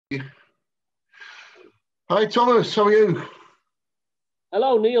Hi Thomas, how are you?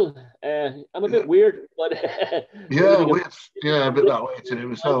 Hello, Neil. I'm a bit weird, but we're Yeah, living weird. Yeah, a bit living that way today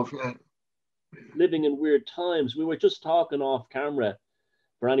myself. Yeah, living in weird times. We were just talking off camera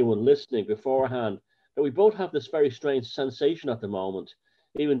for anyone listening beforehand that we both have this very strange sensation at the moment,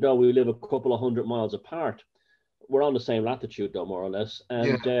 even though we live a couple of 100 miles apart. We're on the same latitude, though, more or less,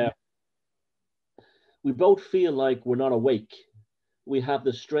 and yeah, we both feel like we're not awake. We have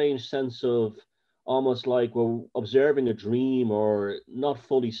this strange sense of almost like we're observing a dream or not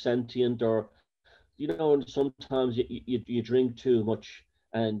fully sentient, or sometimes you drink too much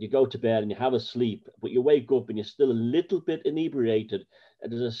and you go to bed and you have a sleep, but you wake up and you're still a little bit inebriated,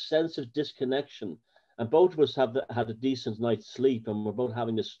 and there's a sense of disconnection. And both of us have had a decent night's sleep, and we're both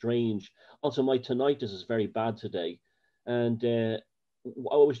having a strange. Also, my tinnitus is very bad today, and I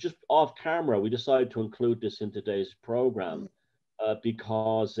was just off camera. We decided to include this in today's program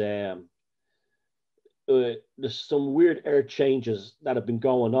because there's some weird air changes that have been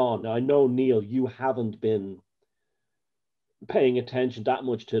going on. Now, I know, Neil, you haven't been paying attention that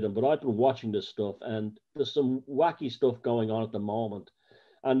much to them, but I've been watching this stuff, and there's some wacky stuff going on at the moment.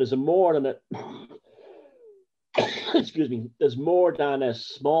 And there's a more than a excuse me, there's more than a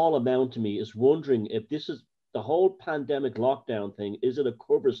small amount of me is wondering if this is the whole pandemic lockdown thing. Is it a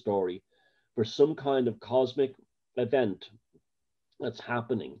cover story for some kind of cosmic event that's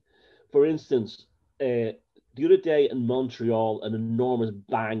happening? For instance, the other day in Montreal, an enormous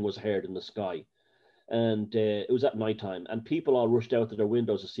bang was heard in the sky, and it was at nighttime, and people all rushed out to their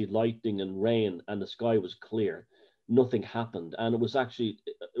windows to see lightning and rain, and the sky was clear. Nothing happened, and it was actually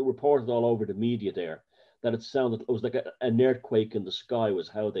reported all over the media there that it was like an earthquake in the sky, was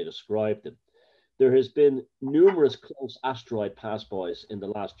how they described it. There has been numerous close asteroid passbys in the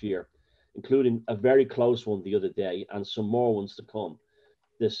last year, including a very close one the other day, and some more ones to come.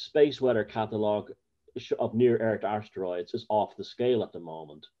 The space weather catalog of near Earth asteroids is off the scale at the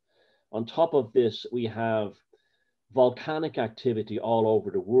moment. On top of this, we have volcanic activity all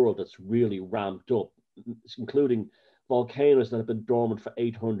over the world that's really ramped up, including volcanoes that have been dormant for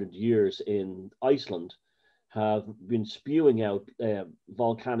 800 years in Iceland have been spewing out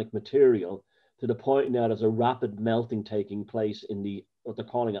volcanic material to the point now there's a rapid melting taking place in the what they're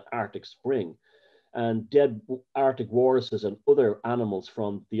calling an Arctic Spring, and dead Arctic walruses and other animals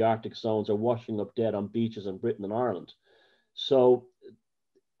from the Arctic zones are washing up dead on beaches in Britain and Ireland. So,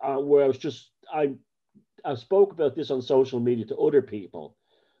 where I was just, I spoke about this on social media to other people,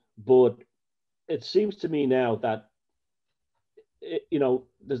 but it seems to me now that,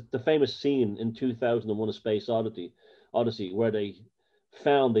 the famous scene in 2001 A Space Odyssey, where they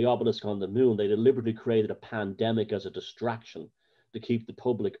found the obelisk on the moon, they deliberately created a pandemic as a distraction to keep the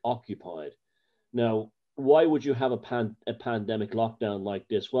public occupied. Now, why would you have a pandemic lockdown like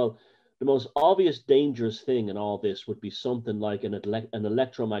this? Well, the most obvious dangerous thing in all this would be something like an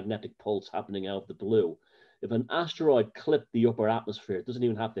electromagnetic pulse happening out of the blue. If an asteroid clipped the upper atmosphere, it doesn't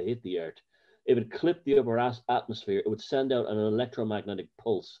even have to hit the Earth. If it clipped the upper atmosphere, it would send out an electromagnetic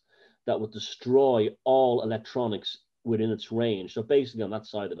pulse that would destroy all electronics within its range. So basically on that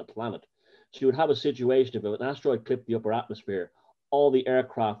side of the planet. So you would have a situation if an asteroid clipped the upper atmosphere, all the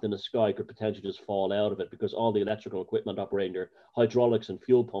aircraft in the sky could potentially just fall out of it because all the electrical equipment operating their hydraulics and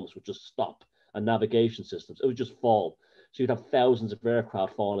fuel pumps would just stop, and navigation systems, it would just fall. So you'd have thousands of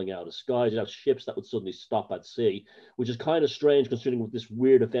aircraft falling out of the skies. You'd have ships that would suddenly stop at sea, which is kind of strange considering with this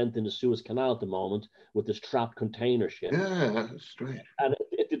weird event in the Suez Canal at the moment with this trapped container ship. yeah, that's strange. And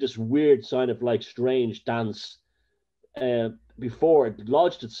it did this weird sign of like strange dance before it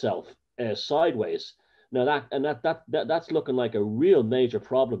lodged itself sideways. Now that's looking like a real major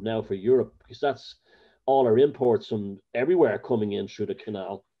problem now for Europe, because that's all our imports from everywhere coming in through the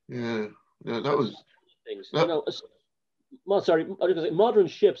canal. Yeah, yeah, that And was things, that. sorry, I was going to say, modern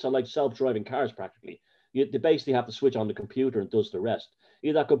ships are like self-driving cars practically. They basically have to switch on the computer and does the rest.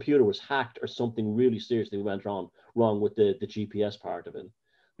 Either that computer was hacked or something really seriously went wrong with the GPS part of it.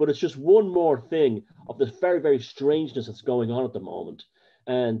 But it's just one more thing of the very, very strangeness that's going on at the moment.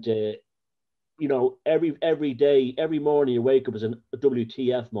 And every day, every morning you wake up is a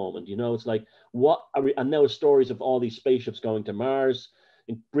WTF moment. It's like, what are we? And now stories of all these spaceships going to Mars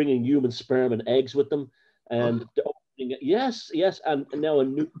and bringing human sperm and eggs with them, and yes, and now a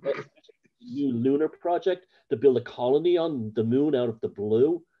new lunar project to build a colony on the moon out of the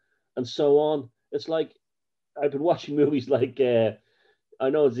blue, and so on. It's like I've been watching movies like I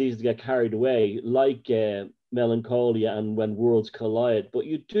know it's easy to get carried away, like Melancholia and When Worlds Collide, but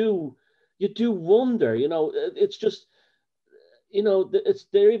you do wonder. It's just,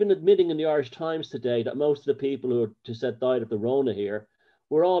 they're even admitting in the Irish Times today that most of the people who are to said died of the Rona here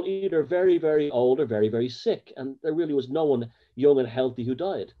were all either very, very old or very, very sick. And there really was no one young and healthy who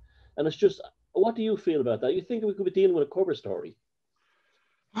died. And it's just, what do you feel about that? You think we could be dealing with a cover story?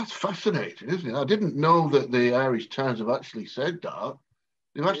 That's fascinating, isn't it? I didn't know that the Irish Times have actually said that.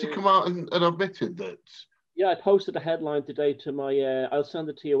 They've actually come out and admitted that. Yeah, I posted a headline today to my. I'll send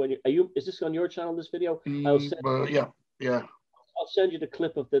it to you when you. Are you? Is this on your channel? This video? Yeah. I'll send you the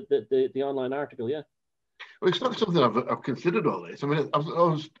clip of the online article. Yeah. Well, it's not something I've considered all this. I mean, I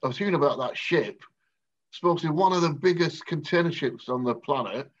was hearing about that ship. Supposed to be one of the biggest container ships on the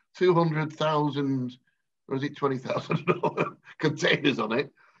planet. 200,000, or is it 20,000 containers on it,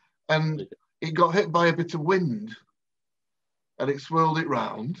 and it got hit by a bit of wind, and it swirled it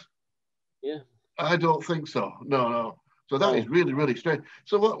round. Yeah. I don't think so. No. So that is really, really strange.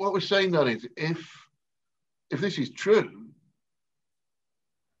 So what we're saying then is, if this is true,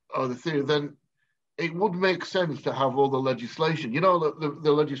 or the theory, then it would make sense to have all the legislation. You know,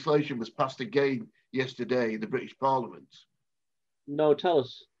 the legislation was passed again yesterday in the British Parliament. No, tell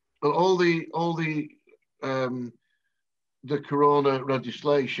us. Well, all the corona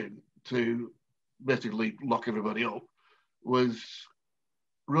legislation to basically lock everybody up was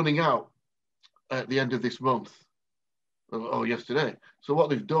running out at the end of this month, or yesterday. So what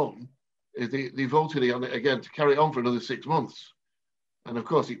they've done is they voted on it again to carry it on for another 6 months. And of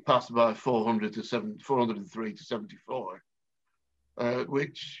course, it passed by 403 to 74,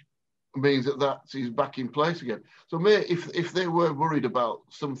 which means that is back in place again. So if they were worried about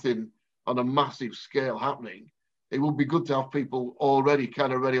something on a massive scale happening, it would be good to have people already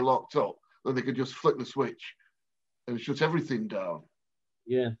locked up, then they could just flick the switch and shut everything down.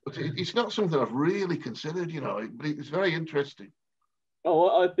 Yeah. But it's not something I've really considered, but it's very interesting.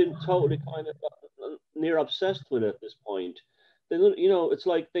 Oh, I've been totally kind of near obsessed with it at this point. It's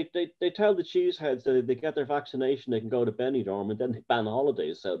like they tell the cheeseheads that if they get their vaccination, they can go to Benidorm, and then they ban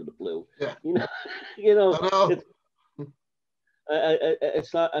holidays out of the blue. Yeah. I know.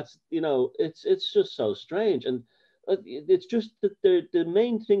 It's just so strange, and it's just that the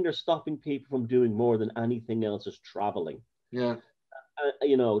main thing they're stopping people from doing more than anything else is traveling. Yeah.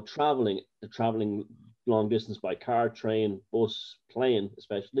 Traveling long distance by car, train, bus, plane,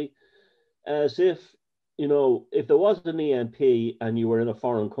 especially, as if if there was an EMP and you were in a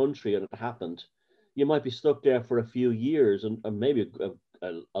foreign country and it happened, you might be stuck there for a few years and maybe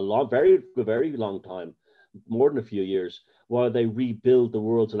a long, very, very long time, more than a few years, while they rebuild the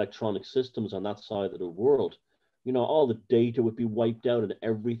world's electronic systems on that side of the world. All the data would be wiped out and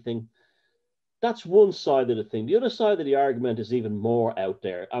everything. That's one side of the thing. The other side of the argument is even more out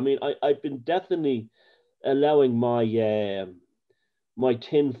there. I mean, I've been definitely allowing my my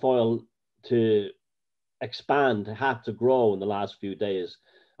tinfoil to expand, had to grow in the last few days.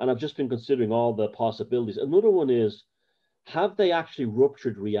 And I've just been considering all the possibilities. Another one is, have they actually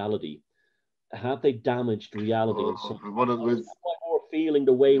ruptured reality? Have they damaged reality in some way? We're feeling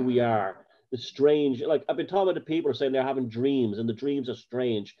the way we are, the strange, like I've been talking to people who are saying they're having dreams and the dreams are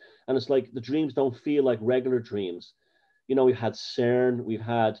strange. And it's like the dreams don't feel like regular dreams. We've had CERN, we've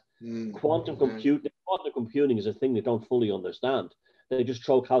had quantum computing. Quantum computing is a thing they don't fully understand. They just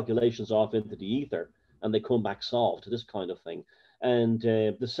throw calculations off into the ether and they come back solved, this kind of thing. And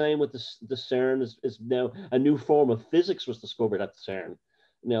the same with the CERN is now a new form of physics was discovered at CERN.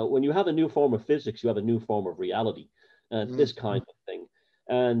 Now, when you have a new form of physics, you have a new form of reality, this kind of thing.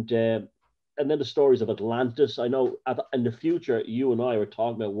 And then the stories of Atlantis. I know in the future, you and I were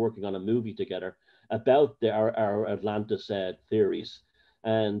talking about working on a movie together about our Atlantis theories.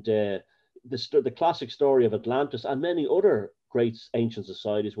 And the classic story of Atlantis and many other great ancient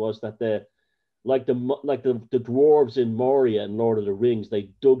societies was that the dwarves in Moria and Lord of the Rings,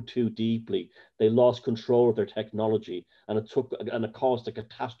 they dug too deeply. They lost control of their technology, and it caused a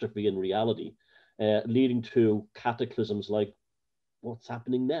catastrophe in reality, leading to cataclysms like what's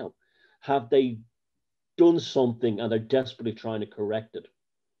happening now. Have they done something and they're desperately trying to correct it?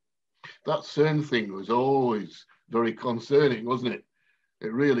 That CERN thing was always very concerning, wasn't it?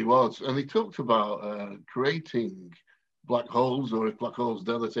 It really was. And they talked about creating black holes, or if black holes,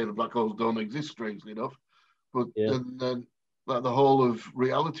 they're saying the black holes don't exist, strangely enough. But then like the whole of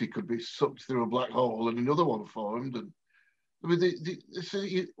reality could be sucked through a black hole and another one formed. And I mean,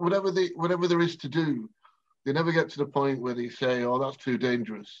 whatever there is to do, they never get to the point where they say, "Oh, that's too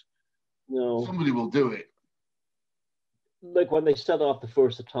dangerous." No, somebody will do it. Like when they set off the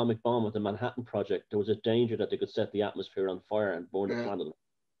first atomic bomb at the Manhattan Project, there was a danger that they could set the atmosphere on fire and burn the planet,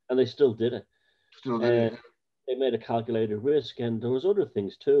 and they still did it. Still did it. They made a calculated risk, and there was other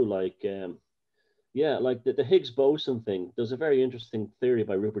things too, like Yeah, like the Higgs boson thing. There's a very interesting theory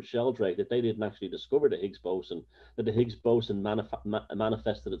by Rupert Sheldrake that they didn't actually discover the Higgs boson, that the Higgs boson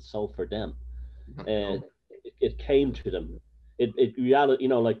manifested itself for them. Oh, It came to them. It reality,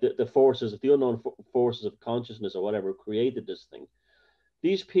 like the forces, the unknown forces of consciousness or whatever created this thing.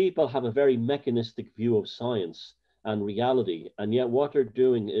 These people have a very mechanistic view of science and reality, and yet what they're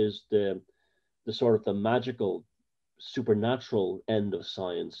doing is the sort of the magical supernatural end of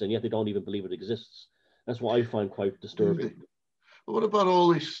science, and yet they don't even believe it exists. That's what I find quite disturbing. really? But what about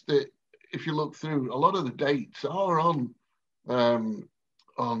all this? That if you look through, a lot of the dates are um,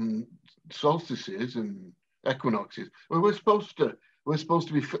 on solstices and equinoxes. Well, we're supposed to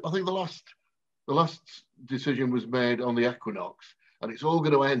be. I think the last decision was made on the equinox, and it's all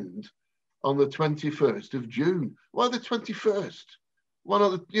going to end on the 21st of June. Why the 21st? Why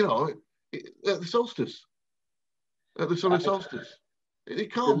not at the solstice, at the summer solstice?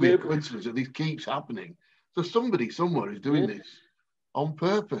 It can't be a coincidence that this keeps happening. So somebody somewhere is doing this on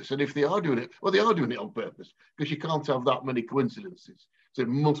purpose. And if they are doing it, well, they are doing it on purpose because you can't have that many coincidences. So it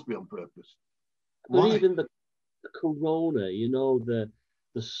must be on purpose. But Why? even the corona,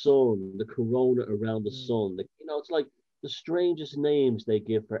 the sun, the corona around the sun, it's like the strangest names they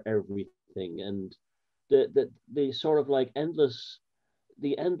give for everything, and the sort of like endless.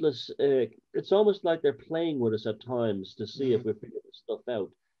 It's almost like they're playing with us at times to see if we're figuring stuff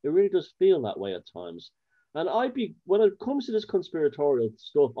out. It really does feel that way at times. And when it comes to this conspiratorial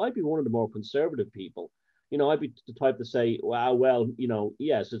stuff, I'd be one of the more conservative people. I'd be the type to say, "Wow, well,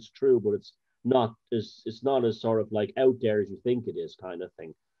 yes, it's true, but it's not as sort of like out there as you think it is," kind of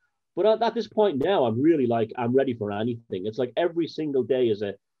thing. But at this point now, I'm really like I'm ready for anything. It's like every single day is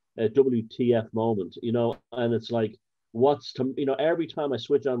a WTF moment, and it's like every time I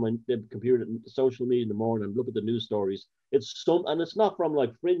switch on the computer, social media in the morning, and look at the news stories, and it's not from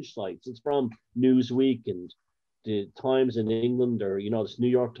like fringe sites. It's from Newsweek and the Times in England, or this New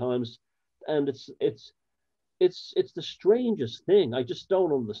York Times, and it's the strangest thing. I just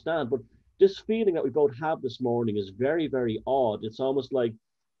don't understand. But this feeling that we both have this morning is very, very odd. It's almost like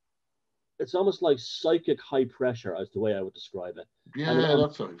psychic high pressure, as the way I would describe it. And Yeah, I'm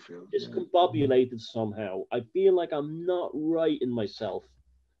that's how it feels. Yeah. discombobulated somehow. I feel like I'm not right in myself.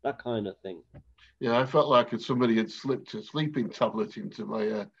 That kind of thing. Yeah, I felt like somebody had slipped a sleeping tablet into my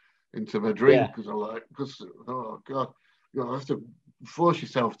drink Yeah, because oh god, you have to force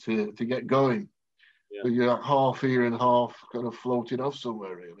yourself to get going. yeah, But you're half here and half kind of floating off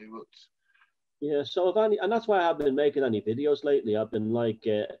somewhere, really. But yeah. So and that's why I haven't been making any videos lately. I've been like,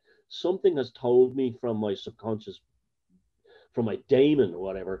 something has told me from my subconscious, from my daemon or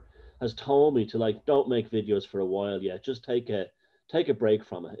whatever, has told me to like don't make videos for a while yet. Just take a break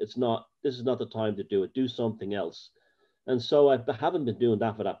from it. This is not the time to do it. Do something else. And so I haven't been doing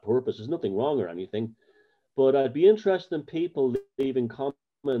that for that purpose. There's nothing wrong or anything. But I'd be interested in people leaving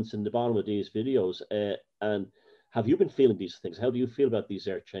comments in the bottom of these videos. And have you been feeling these things? How do you feel about these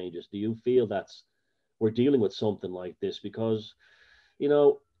air changes? Do you feel we're dealing with something like this? Because, you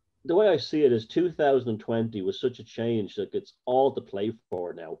know, the way I see it is 2020 was such a change that it's all to play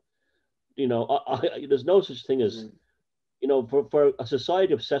for now. There's no such thing as, for a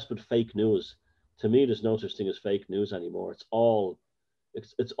society obsessed with fake news, to me, there's no such thing as fake news anymore. It's all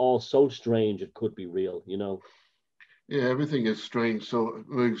so strange it could be real. yeah, everything has strange, so it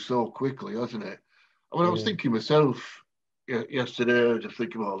moves so quickly, hasn't it? I mean, I was Yeah, thinking myself yesterday, I was just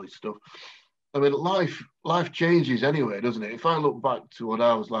thinking about all this stuff. I mean, life changes anyway, doesn't it? If I look back to what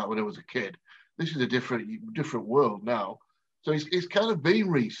I was like when I was a kid, this is a different world now. So it's kind of been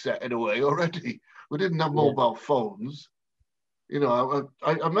reset in a way already. We didn't have yeah, mobile phones.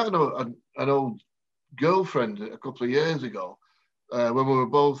 I met an old girlfriend a couple of years ago when we were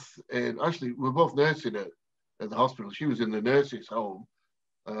both we were both nursing at the hospital. She was in the nurses' home,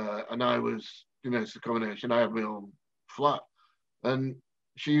 and I was in nurses' accommodation. I had my own flat, and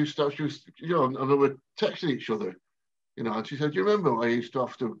she was, and we were texting each other, and she said, "Do you remember I used to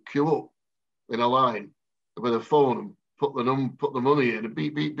have to queue up in a line with a phone and put the money in and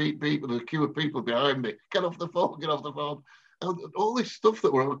beep, beep, beep, beep, and a queue of people behind me. Get off the phone, get off the phone." And all this stuff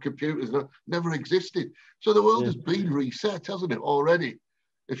that were on computers never existed. So the world yeah, has been reset, hasn't it, already?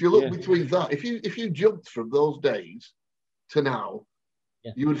 If you look yeah, between that, if you jumped from those days to now,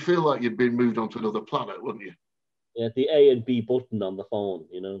 yeah, you would feel like you'd been moved onto another planet, wouldn't you? yeah. The A and B button on the phone.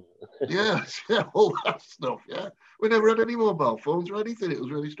 Yeah, yeah, all that stuff. Yeah, we never had any mobile phones or anything. It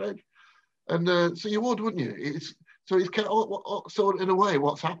was really strange. And so you would, wouldn't you? It's kind of, so in a way,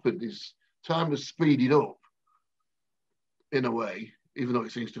 what's happened is time has speeded up in a way, even though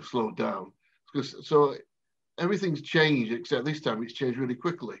it seems to have slowed down. So everything's changed except this time it's changed really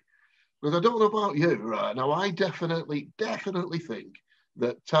quickly. Because I don't know about you, right? Now, I definitely think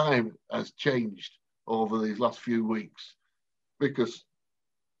that time has changed over these last few weeks, because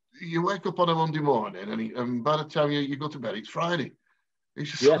you wake up on a Monday morning and by the time you go to bed, it's Friday.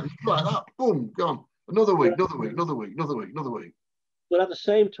 It's just Yeah. like that, boom, gone. Another week, But, another week, another week, another week, another week. but at the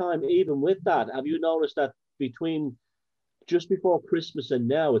same time, even with that, have you noticed that between just before Christmas and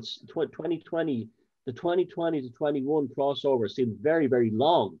now, it's 2020, the 2020 to 21 crossover seems very, very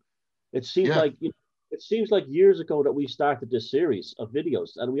long. It seems Yeah, like it seems like years ago that we started this series of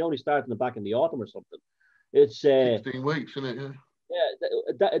videos, and we only started them back in the autumn or something. It's 16 weeks, isn't it? Yeah.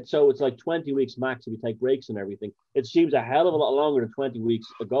 yeah, so it's like 20 weeks max if you take breaks and everything. It seems a hell of a lot longer than 20 weeks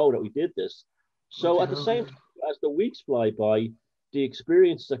ago that we did this. So Bloody at the hell, same yeah. time, as the weeks fly by, the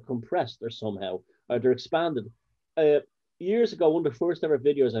experiences are compressed or somehow, or they're expanded. Uh, Years ago, one of the first ever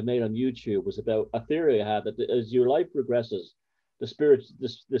videos I made on YouTube was about a theory I had that as your life progresses, the spirit,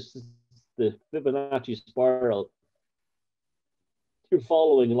 the Fibonacci spiral, you're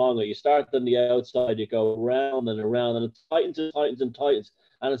following along it. You start on the outside, you go round and around, and it tightens and tightens and tightens,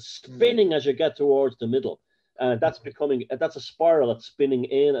 and it's spinning as you get towards the middle. And that's a spiral that's spinning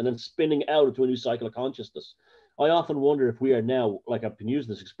in and then spinning out into a new cycle of consciousness. I often wonder if we are now, like I've been using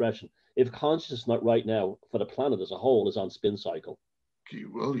this expression, if consciousness not right now for the planet as a whole is on spin cycle.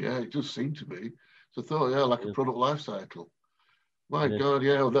 Well, yeah, it does seem to be. So I thought, yeah, like a Yeah. product life cycle. My Yeah. God,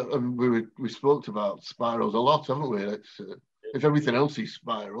 yeah, we spoke about spirals a lot, haven't we? If everything else is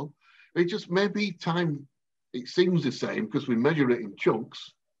spiral, it just maybe time. It seems the same because we measure it in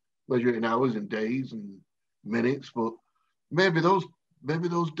chunks, measure it in hours and days and minutes. But maybe those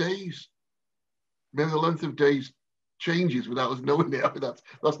days, maybe the length of days changes without us knowing it. I mean,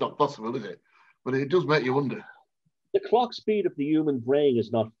 that's not possible, is it? But it does make you wonder. The clock speed of the human brain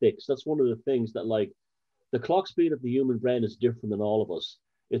is not fixed. That's one of the things that, like, the clock speed of the human brain is different than all of us.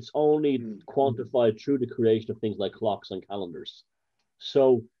 It's only quantified through the creation of things like clocks and calendars.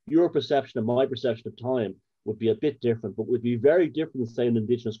 So your perception and my perception of time would be a bit different, but would be very different than, say, an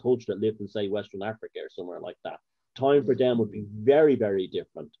indigenous culture that lived in, say, Western Africa or somewhere like that. Time for them would be very, very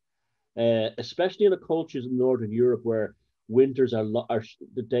different, especially in the cultures in Northern Europe where winters are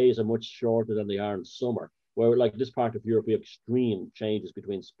the days are much shorter than they are in summer. Where, like this part of Europe, we have extreme changes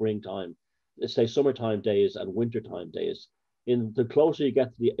between springtime, let's say summertime days and wintertime days. In the closer you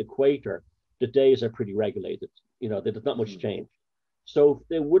get to the equator, the days are pretty regulated. There's not much change. So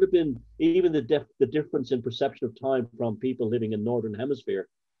there would have been even the difference in perception of time from people living in Northern Hemisphere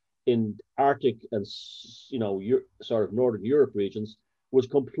in Arctic and sort of Northern Europe regions was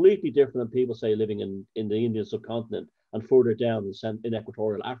completely different than people, say, living in the Indian subcontinent and further down in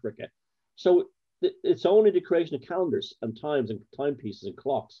equatorial Africa. So it's only the creation of calendars and times and timepieces and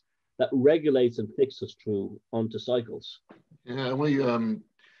clocks that regulates and fixes through onto cycles. Yeah,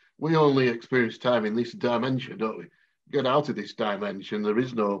 we only experience time in this dimension, don't we? Get out of this dimension, there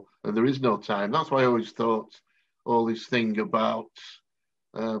is no time. That's why I always thought all this thing about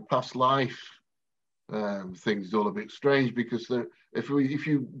past life things is all a bit strange, because if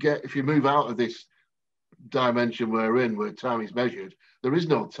you move out of this dimension we're in, where time is measured, there is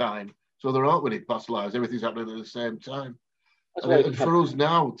no time. So there aren't any past lives. Everything's happening at the same time. And for us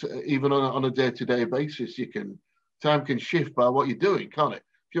now, even on a day-to-day basis, time can shift by what you're doing, can't it?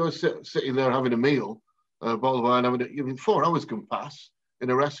 If you're sitting there having a meal, a bottle of wine, 4 hours can pass in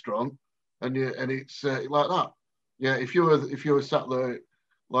a restaurant, and it's like that. Yeah, if you were sat there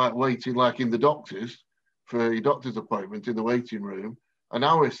like waiting, like in the doctors for your doctor's appointment in the waiting room, an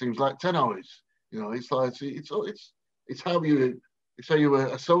hour seems like 10 hours. It's like it's how you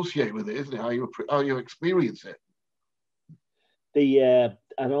associate with it, isn't it? How you experience it.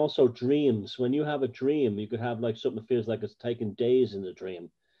 And also dreams. When you have a dream, you could have like something that feels like it's taken days in the dream,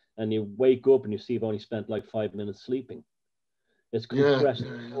 and you wake up and you see you've only spent like 5 minutes sleeping. It's compressed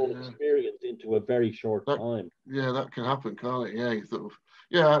the whole experience into a very short time. Yeah, that can happen, can't it?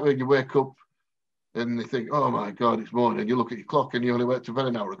 Yeah, when you wake up and you think, oh my God, it's morning. You look at your clock and you only went to bed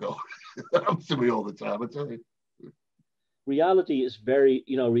an hour ago. That happens to me all the time, I tell you. Reality is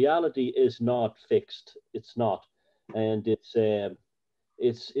not fixed. It's not, and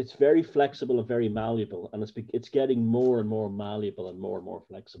it's very flexible and very malleable, and it's getting more and more malleable and more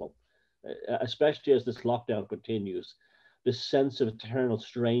flexible, especially as this lockdown continues. This sense of eternal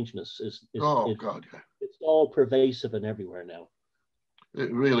strangeness is God, yeah. It's all pervasive and everywhere now.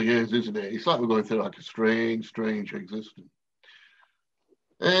 It really is, isn't it? It's like we're going through like a strange existence.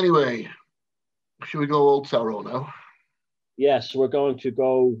 Anyway, should we go old tarot now? Yes, we're going to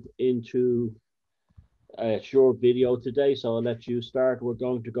go into it's your video today, so I'll let you start. We're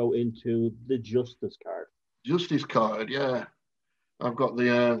going to go into the Justice card. Justice card, yeah. I've got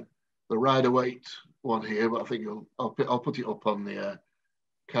the Rider-Waite one here, but I think I'll put it up on the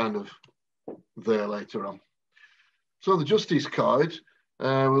kind of there later on. So the Justice card,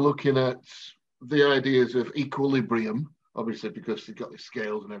 we're looking at the ideas of equilibrium, obviously because they've got the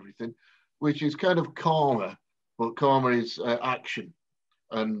scales and everything, which is kind of karma, but karma is action.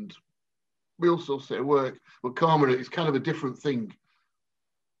 And we also say work, but karma is kind of a different thing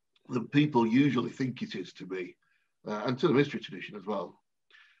than people usually think it is to be, and to the mystery tradition as well.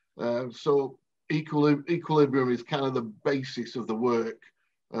 So equilibrium is kind of the basis of the work.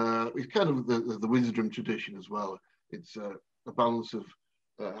 It's kind of the wisdom tradition as well. It's a balance of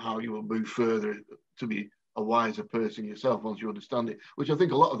how you will move further to be a wiser person yourself once you understand it, which I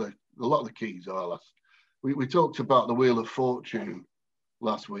think a lot of the keys are. We talked about the Wheel of Fortune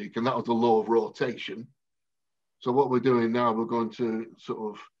last week, and that was the law of rotation. So what we're doing now, we're going to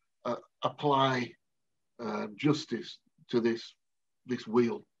sort of apply justice to this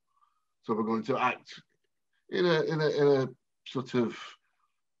wheel. So we're going to act in a sort of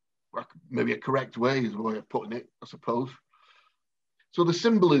maybe a correct way is the way of putting it, I suppose. So the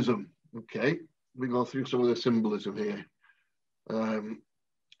symbolism, okay, we go through some of the symbolism here.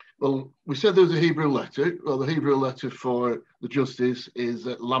 Well, we said there's a Hebrew letter. Well, the Hebrew letter for the justice is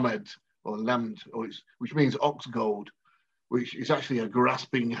lamed or lamd, which means ox goad, which is actually a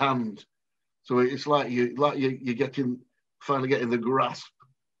grasping hand. So it's like you're finally getting the grasp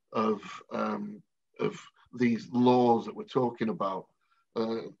of these laws that we're talking about.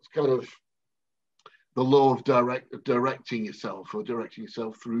 It's kind of the law of directing yourself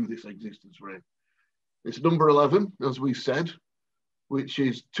through this existence ray. It's number 11, as we said, which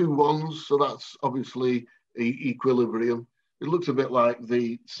is 2 ones, so that's obviously equilibrium. It looks a bit like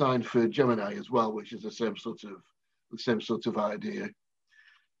the sign for Gemini as well, which is the same sort of idea.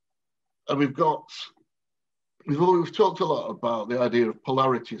 And we've talked a lot about the idea of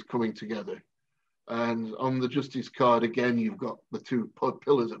polarities coming together. And on the Justice card, again, you've got the 2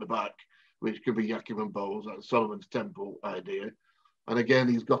 pillars at the back, which could be Yakim and Bowles, that's Solomon's Temple idea. And again,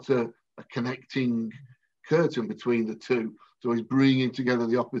 he's got a connecting curtain between the 2. So he's bringing together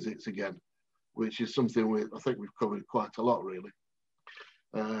the opposites again, which is something I think we've covered quite a lot, really.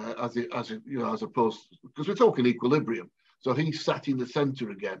 As opposed, because we're talking equilibrium. So he's sat in the center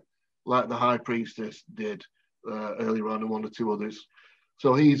again, like the High Priestess did earlier on, and 1 or 2 others.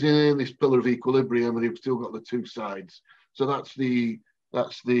 So he's in this pillar of equilibrium, and he's still got the 2 sides. So that's the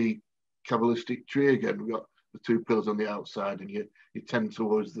Kabbalistic tree again. We've got the 2 pillars on the outside, and you tend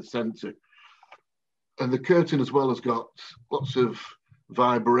towards the center. And the curtain as well has got lots of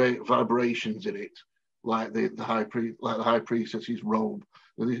vibrations in it, like the high priestess's robe.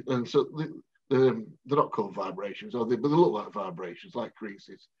 And so they're not called vibrations, but they look like vibrations, like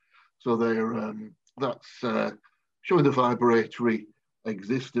creases. So that's showing the vibratory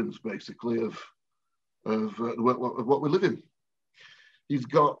existence, basically, of what we live in. He's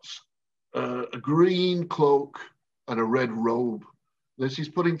got a green cloak and a red robe. This is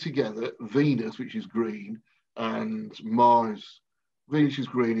putting together Venus, which is green, and Mars. Venus is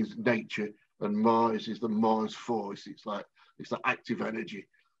green, is nature, and Mars is the Mars force. It's the active energy.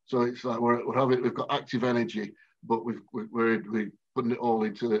 So it's like we've got active energy, but we're putting it all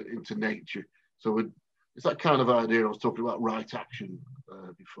into nature. So it's that kind of idea I was talking about, right action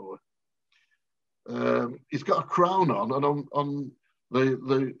before. He's got a crown on, and on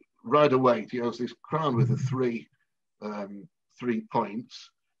the Rider-Waite, he has this crown with the 3 points.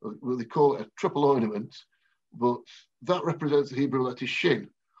 Well, they call it a triple ornament, but that represents the Hebrew letter Shin,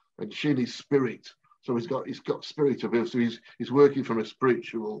 and Shin is spirit. So he's got spirit of him. So he's working from a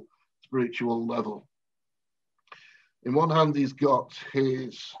spiritual level. In one hand, he's got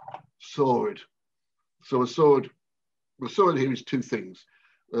his sword. So the sword here is 2 things.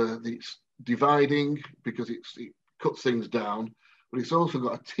 It's dividing because it cuts things down, but it's also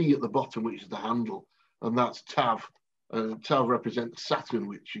got a T at the bottom, which is the handle, and that's Tav. Tav represents Saturn,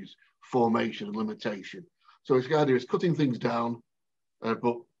 which is formation and limitation. So the idea is cutting things down,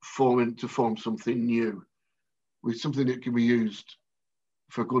 but to form something new, with something that can be used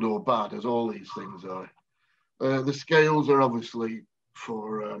for good or bad, as all these things are. The scales are obviously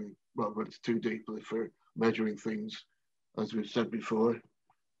for, well, it's too deeply for measuring things, as we've said before.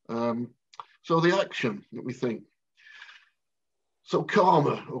 So the action, let me think. So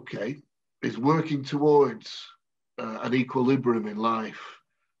karma, okay, is working towards an equilibrium in life,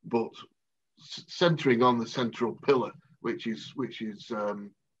 but centering on the central pillar, which is where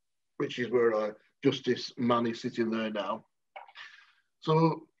our justice man is sitting there now.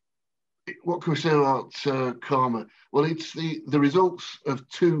 So what can we say about karma? Well, it's the results of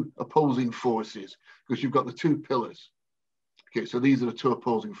 2 opposing forces, because you've got the 2 pillars. Okay, so these are the two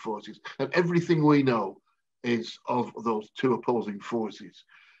opposing forces, and everything we know is of those two opposing forces.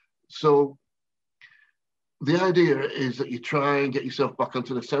 So the idea is that you try and get yourself back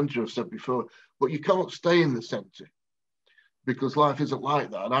onto the center, I've said before, but you can't stay in the center because life isn't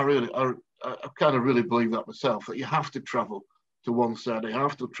like that. And I kind of really believe that myself, that you have to travel to one side, you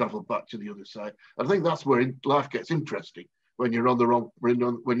have to travel back to the other side. I think that's where life gets interesting, when you're on the wrong, when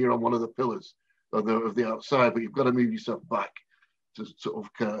you're on one of the pillars of the outside, but you've got to move yourself back to sort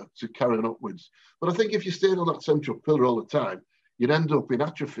of to carry on upwards. But I think if you stayed on that central pillar all the time, you'd end up in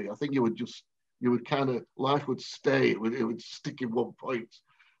atrophy. I think you would kind of, life would stay, it would stick in one point,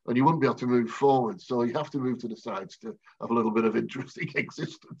 and you wouldn't be able to move forward. So you have to move to the sides to have a little bit of interesting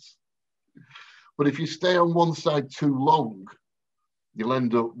existence. But if you stay on one side too long, you'll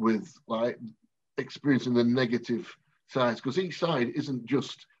end up with like experiencing the negative sides, because each side isn't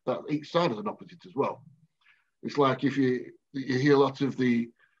just that, each side is an opposite as well. It's like if you hear a lot of the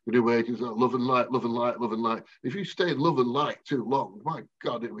new ages, love and light, love and light, love and light. If you stay in love and light too long, my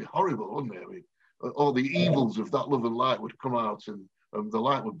God, it'd be horrible, wouldn't it? I mean, all the evils of that love and light would come out, and the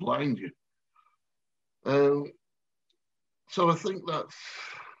light would blind you. So I think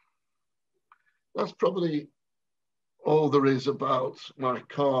that's probably all there is about my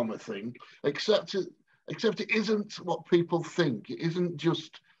karma thing, except it isn't what people think. It isn't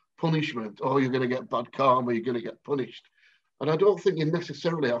just punishment. Oh, you're going to get bad karma, you're going to get punished. And I don't think you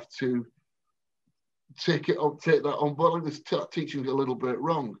necessarily have to take that on board. This teaching a little bit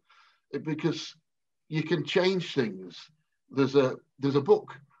wrong, because you can change things. There's a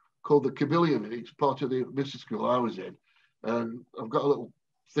book called The Kabbalion. It's part of the business school I was in, and I've got a little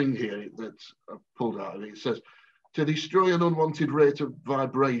thing here that I've pulled out of it. It says, to destroy an unwanted rate of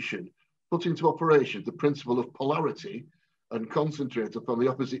vibration, put into operation the principle of polarity and concentrate upon the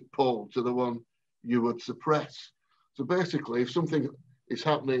opposite pole to the one you would suppress. So basically, if something is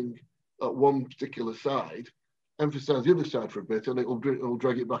happening at one particular side, emphasize the other side for a bit, and it'll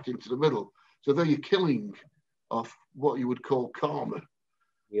drag it back into the middle. So there you're killing off what you would call karma.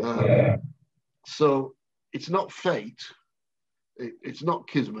 Yeah. So it's not fate, it's not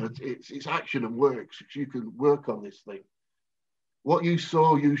kismet, it's action and work. So you can work on this thing. What you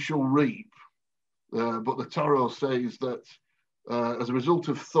sow, you shall reap. But the tarot says that as a result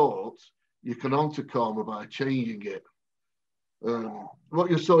of thought, you can alter karma by changing it.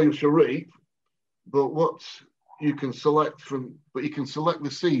 What you sow, you shall reap. But what you can select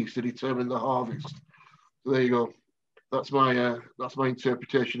the seeds to determine the harvest. So there you go. That's my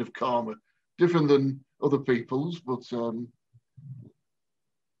interpretation of karma. Different than other people's, but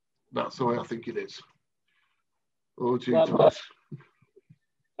that's the way I think it is. Over to you, Thomas.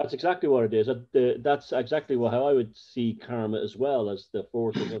 That's exactly what it is. That's exactly how I would see karma as well, as the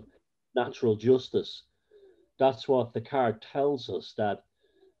forces of natural justice. That's what the card tells us, that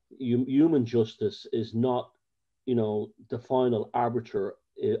human justice is not, the final arbiter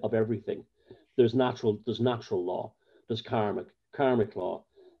of everything. There's natural law, there's karmic law,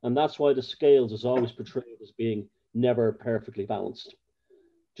 and that's why the scales is always portrayed as being never perfectly balanced.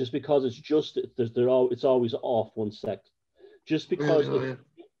 Just because it's just, it's always off one sect. Just because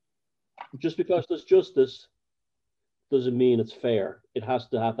there's justice doesn't mean it's fair. It has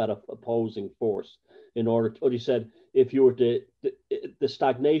to have that opposing force in order to, what he said, if you were to, the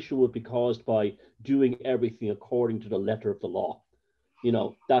stagnation would be caused by doing everything according to the letter of the law.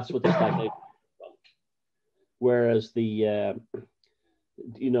 That's what the stagnation is from. Whereas if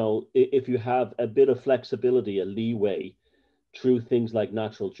you have a bit of flexibility, a leeway through things like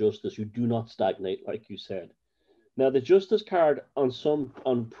natural justice, you do not stagnate, like you said. Now, the justice card on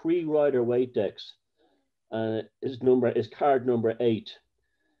pre-Rider-Waite decks is card number 8.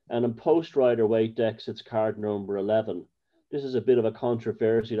 And in post-Rider-Waite decks, it's card number 11. This is a bit of a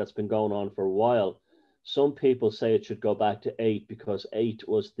controversy that's been going on for a while. Some people say it should go back to 8 because 8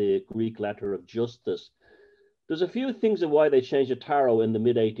 was the Greek letter of justice. There's a few things of why they changed the tarot in the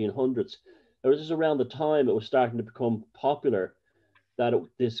mid-1800s. It was just around the time it was starting to become popular that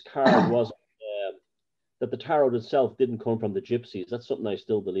this card was that the tarot itself didn't come from the gypsies. That's something I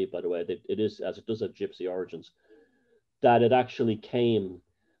still believe, by the way, that it is, as it does have gypsy origins, that it actually came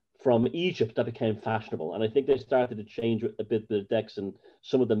from Egypt, that became fashionable. And I think they started to change a bit the decks and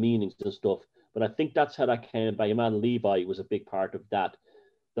some of the meanings and stuff. But I think that's how that came by. Iman Levi was a big part of that.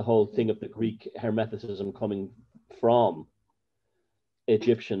 The whole thing of the Greek Hermeticism coming from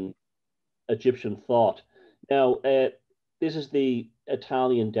Egyptian thought. Now, this is the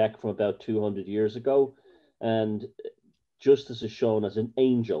Italian deck from about 200 years ago, and justice is shown as an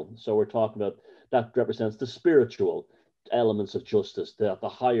angel. So we're talking about, that represents the spiritual elements of justice, the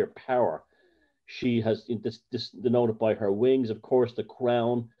higher power. She has this denoted by her wings. Of course, the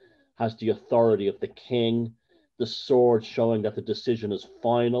crown has the authority of the king. The sword showing that the decision is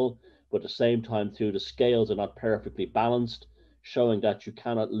final, but at the same time, too, the scales are not perfectly balanced, showing that you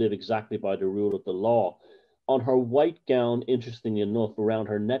cannot live exactly by the rule of the law. On her white gown, interestingly enough, around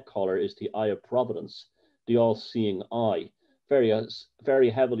her neck collar is the Eye of Providence, the all-seeing eye, very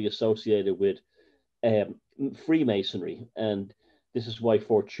heavily associated with um, Freemasonry, and this is why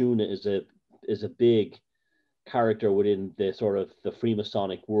Fortuna is a big character within the sort of the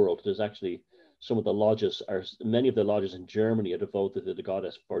Freemasonic world. There's actually some of the lodges, or many of the lodges in Germany, are devoted to the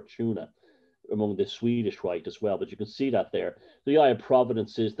goddess Fortuna, among the Swedish rite as well. But you can see that there. The Eye of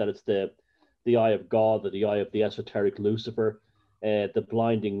Providence is that it's the eye of God, or the eye of the esoteric Lucifer, the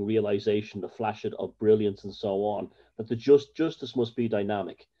blinding realization, the flash of brilliance, and so on. That the justice must be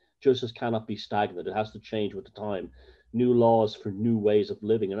dynamic. Justice cannot be stagnant. It has to change with the time. New laws for new ways of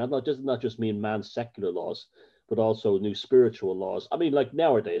living. And that does not just mean man's secular laws, but also new spiritual laws. I mean, like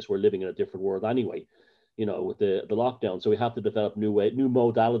nowadays, we're living in a different world anyway, with the lockdown. So we have to develop new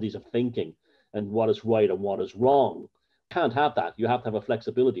modalities of thinking and what is right and what is wrong. Can't have that. You have to have a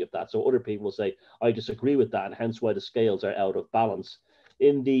flexibility of that. So other people will say, I disagree with that, and hence why the scales are out of balance.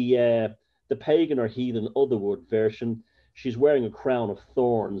 In the pagan or heathen otherworld version, she's wearing a crown of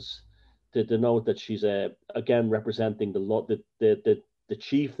thorns to denote that she's again representing the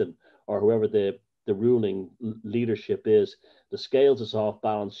chieftain, or whoever the ruling leadership is. The scales is off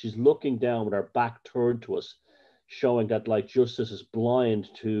balance. She's looking down with her back turned to us, showing that like justice is blind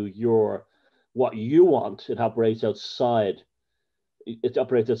to what you want. It operates outside. It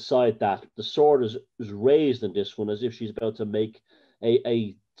operates outside that. The sword is raised in this one as if she's about to make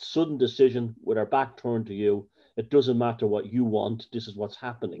a sudden decision with her back turned to you. It doesn't matter what you want. This is what's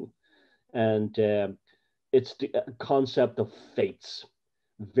happening. And it's the concept of fates,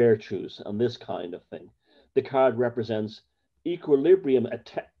 virtues, and this kind of thing. The card represents equilibrium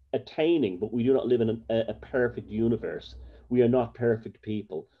attaining, but we do not live in a perfect universe. We are not perfect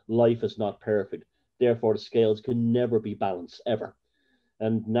people. Life is not perfect. Therefore, the scales can never be balanced, ever.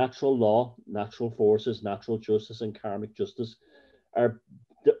 And natural law, natural forces, natural justice, and karmic justice are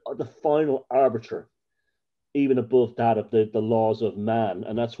the final arbiter, even above that of the laws of man.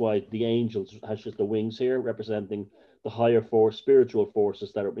 And that's why the angels has just the wings here, representing the higher force, spiritual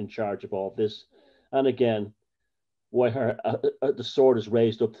forces that are in charge of all this. And again, why the sword is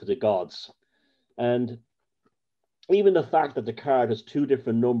raised up to the gods. And even the fact that the card has two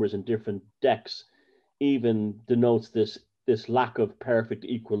different numbers in different decks even denotes this lack of perfect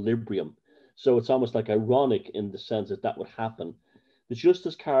equilibrium. So it's almost like ironic in the sense that would happen. The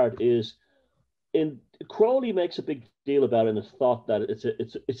Justice card is Crowley makes a big deal about it in his thought that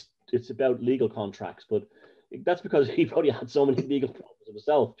it's about legal contracts, but that's because he probably had so many legal problems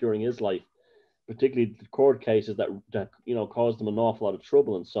himself during his life, particularly the court cases that caused him an awful lot of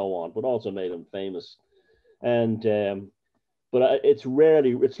trouble and so on, but also made him famous. And but it's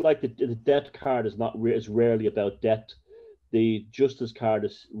like the death card is rarely about death. The Justice card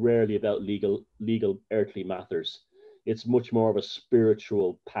is rarely about legal earthly matters. It's much more of a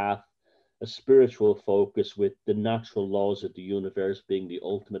spiritual path, a spiritual focus, with the natural laws of the universe being the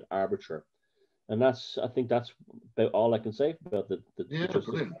ultimate arbiter. And I think that's about all I can say about the Justice.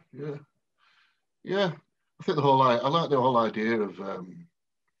 Brilliant. Yeah. I think I like the whole idea of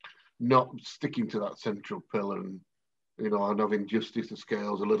not sticking to that central pillar and having justice, the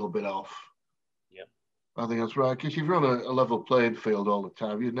scales a little bit off. Yeah, I think that's right. Because if you're on a level playing field all the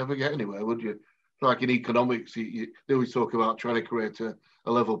time, you'd never get anywhere, would you? Like in economics, they always talk about trying to create a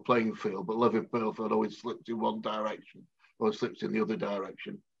level playing field, but level playing field always slips in one direction or slips in the other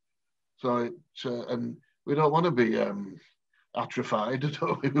direction. So and we don't want to be atrophied,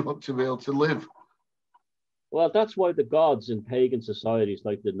 don't we? We want to be able to live. Well, that's why the gods in pagan societies,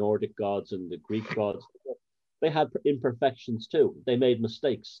 like the Nordic gods and the Greek gods, they had imperfections too. They made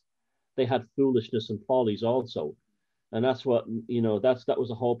mistakes. They had foolishness and follies also. And that's what, that was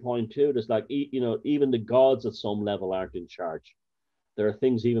the whole point too. There's like, even the gods at some level aren't in charge. There are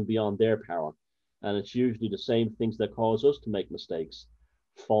things even beyond their power. And it's usually the same things that cause us to make mistakes.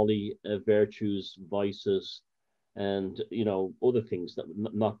 Folly, virtues, vices, and, other things that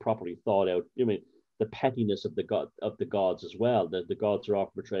not properly thought out. The pettiness of the gods as well. The gods are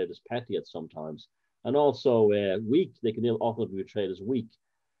often portrayed as petty at sometimes. And also weak. They can often be portrayed as weak.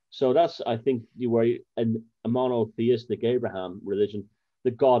 So that's, I think, where a monotheistic Abraham religion,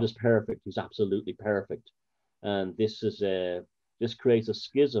 the God is perfect. He's absolutely perfect. And this creates a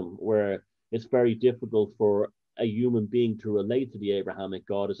schism where it's very difficult for a human being to relate to the Abrahamic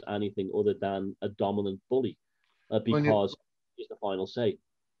God as anything other than a dominant bully, because he's the final say.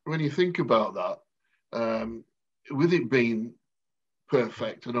 when you think about that, with it being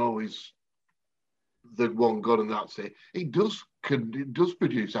perfect and always the one God and that's it, it does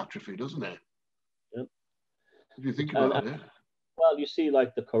produce atrophy, doesn't it? Yeah. If you think about it. Well, you see,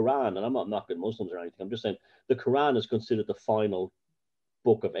 like the Quran, and I'm not knocking Muslims or anything. I'm just saying the Quran is considered the final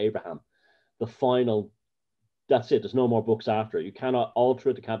book of Abraham. The final, that's it. There's no more books after it. You cannot alter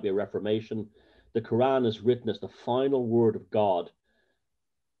it. There can't be a reformation. The Quran is written as the final word of God,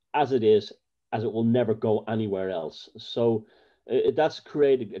 as it is, as it will never go anywhere else. So that's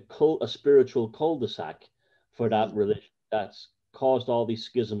created a spiritual cul-de-sac for that religion. That's caused all these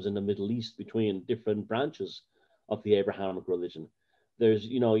schisms in the Middle East between different branches of the Abrahamic religion. There's,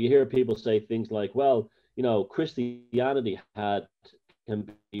 you hear people say things like, well, Christianity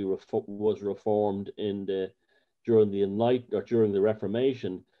was reformed during the Enlightenment or during the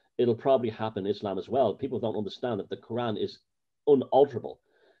Reformation. It'll probably happen in Islam as well. People don't understand that the Quran is unalterable.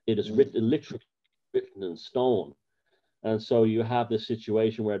 It is literally written in stone. And so you have this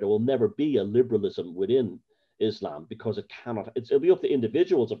situation where there will never be a liberalism within Islam because it'll be up to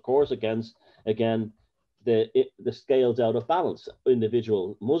individuals, of course, again, the scales out of balance.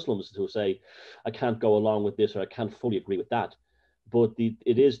 Individual Muslims who say, I can't go along with this or I can't fully agree with that. But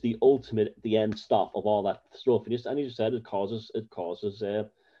it is the ultimate, the end stop of all that stuff. And you said it causes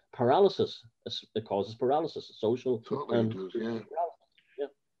paralysis. It causes paralysis, social. Totally, it does, yeah. Yeah.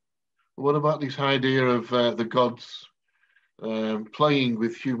 What about this idea of the gods playing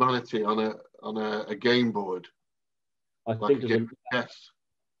with humanity on a game board? I think there's chess.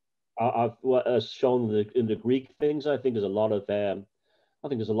 As shown in the Greek things, I think there's a lot of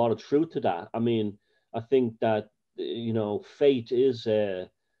truth to that. I mean, I think that fate is a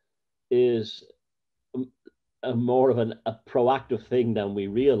more of a proactive thing than we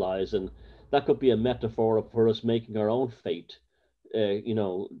realize, and that could be a metaphor for us making our own fate.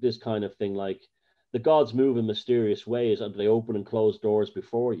 This kind of thing, like the gods move in mysterious ways, and they open and close doors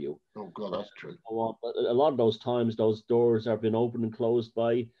before you. Oh God, that's true. But a lot of those times, those doors have been opened and closed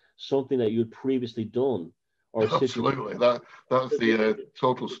by something that you'd previously done, or absolutely. That's the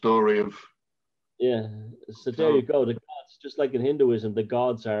total story of. Yeah. So there you go. The gods, just like in Hinduism, the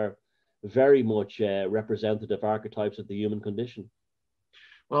gods are very much representative archetypes of the human condition.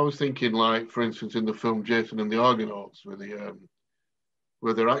 Well, I was thinking, like, for instance, in the film Jason and the Argonauts,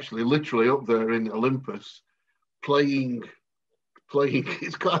 where they're actually literally up there in Olympus playing.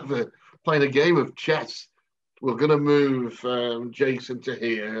 It's kind of playing a game of chess. We're going to move Jason to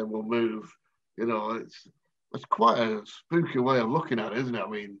here. We'll move. It's quite a spooky way of looking at it, isn't it? I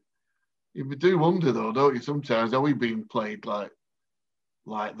mean, you do wonder, though, don't you? Sometimes, are we being played like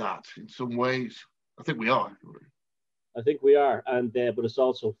that in some ways? I think we are. I think we are, and but it's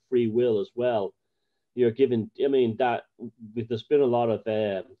also free will as well. You're given. I mean, there's been a lot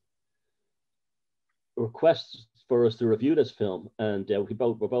of requests for us to review this film, and we're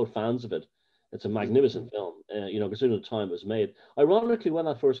both fans of it. It's a magnificent film, considering the time it was made. Ironically, when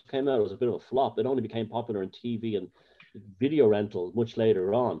that first came out, it was a bit of a flop. It only became popular in TV and video rental much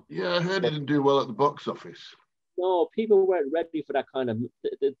later on. Yeah, I heard it didn't do well at the box office. No, people weren't ready for that kind of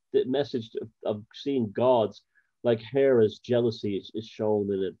the message of seeing gods. Like Hera's jealousy is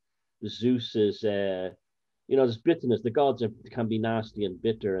shown in it. Zeus is, there's bitterness. The gods can be nasty and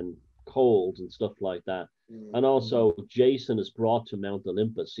bitter and cold and stuff like that. Mm-hmm. And also, Jason is brought to Mount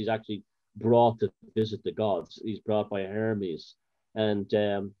Olympus. He's actually brought to visit the gods. He's brought by Hermes. And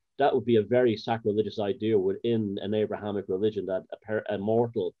that would be a very sacrilegious idea within an Abrahamic religion, that a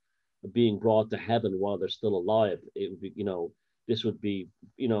mortal being brought to heaven while they're still alive. It would be, this would be,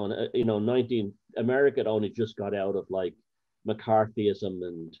 America had only just got out of like McCarthyism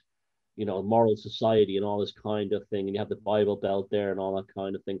and, moral society and all this kind of thing. And you have the Bible Belt there and all that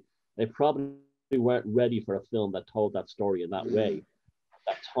kind of thing. They probably weren't ready for a film that told that story in that way at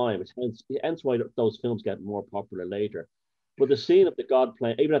that time. It's hence why those films get more popular later. But the scene of the god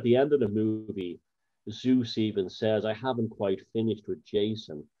playing, even at the end of the movie, Zeus even says, I haven't quite finished with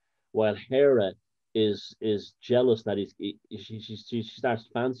Jason, while Hera is jealous that she starts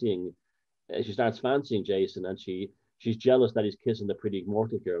fancying Jason, and she's jealous that he's kissing the pretty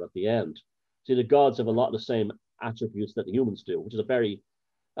mortal girl at the end. See, the gods have a lot of the same attributes that the humans do, which is a very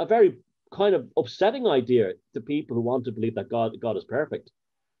kind of upsetting idea to people who want to believe that God is perfect.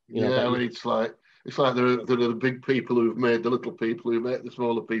 It's like there are the big people who've made the little people who make the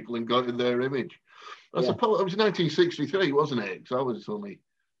smaller people and got in their image. I suppose it was 1963, wasn't it? Because I was only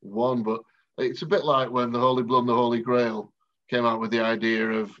one, but it's a bit like when the Holy Blood and the Holy Grail came out with the idea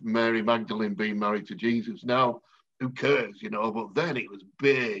of Mary Magdalene being married to Jesus. Now, who cares, But then it was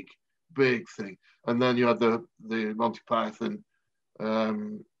big thing. And then you had the Monty Python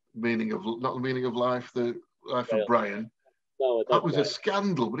not the meaning of life, the life of Well, Brian. no, That that's was a right.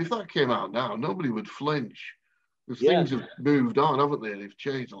 scandal. But if that came out now, nobody would flinch. Because Yeah. things have moved on, haven't they? They've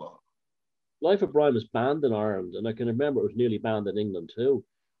changed a lot. Life of Brian was banned in Ireland, and I can remember it was nearly banned in England too.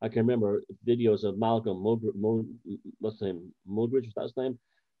 I can remember videos of Malcolm what's his name? Mugridge, was that his name?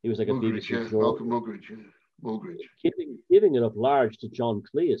 He was like a Mugridge, BBC yeah. journalist, Malcolm Mugridge, yeah. Mugridge. giving it up large to John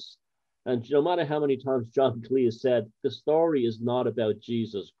Cleese. And no matter how many times John Cleese said, the story is not about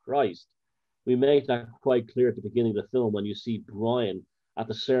Jesus Christ, we make that quite clear at the beginning of the film when you see Brian at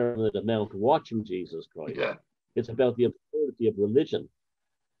the Sermon on the Mount watching Jesus Christ. Yeah. It's about the absurdity of religion.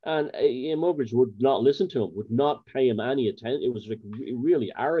 And Mugridge would not listen to him, would not pay him any attention. It was like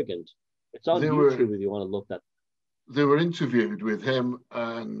really arrogant. It's on YouTube if you want to look at. They were interviewed with him,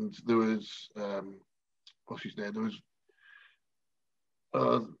 and there was what's his name? There was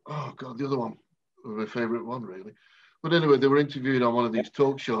oh god, the other one, my favourite one really. But anyway, they were interviewed on one of these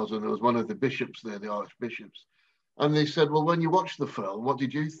talk shows, and there was one of the bishops there, the archbishops, and they said, "Well, when you watched the film, what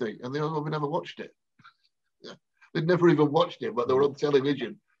did you think?" And they said, "Well, we never watched it." Yeah. They'd never even watched it, but they were on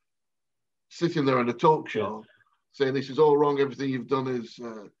television, sitting there on a talk show, saying this is all wrong. Everything you've done is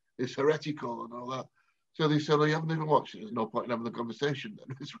heretical and all that. So they said, "Oh, you haven't even watched it. There's no point in having the conversation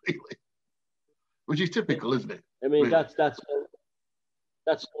then." It's really, which is typical, isn't it? I mean, really?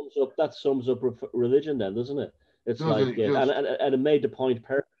 that sums up religion, then, doesn't it? It's like, and it made the point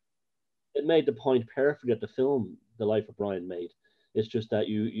perfect. It made the point perfect that the film, The Life of Brian, made. It's just that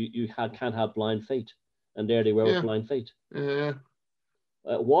you can't have blind faith, and there they were with blind faith. Yeah.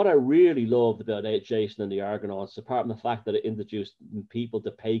 What I really loved about Jason and the Argonauts, apart from the fact that it introduced people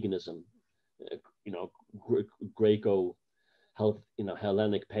to paganism, Greco,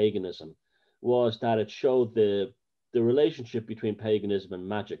 Hellenic paganism, was that it showed the relationship between paganism and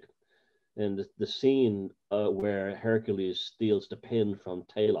magic. And the scene where Hercules steals the pin from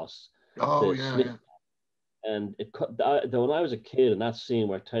Talos. Oh, yeah. And when I was a kid, and that scene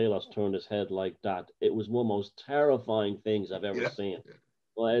where Talos turned his head like that, it was one of the most terrifying things I've ever seen. Yeah.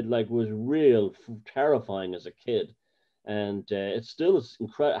 Well, it was real terrifying as a kid. And it still is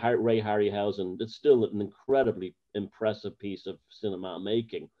incredible. Ray Harryhausen, it's still an incredibly impressive piece of cinema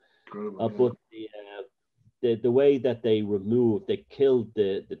making. But the way that they killed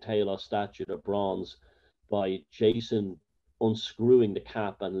the Talos statue of bronze by Jason unscrewing the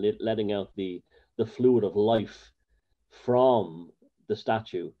cap and letting out the fluid of life from the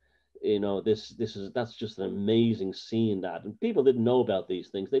statue. That's just an amazing scene. That, and people didn't know about these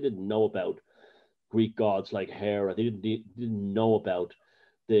things. They didn't know about Greek gods like Hera. They didn't know about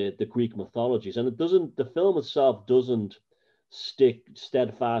the Greek mythologies. And the film itself doesn't stick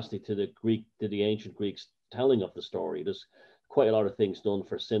steadfastly to the ancient Greeks telling of the story. There's quite a lot of things done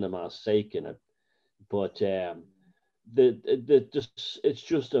for cinema's sake in it, but it's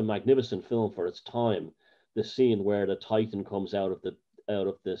just a magnificent film for its time. The scene where the Titan comes out of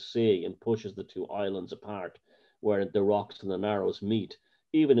the sea and pushes the two islands apart, where the rocks and the Narrows meet,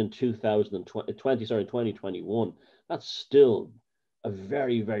 even in 2021, that's still a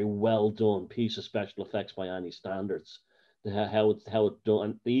very, very well done piece of special effects by any standards. How it's done,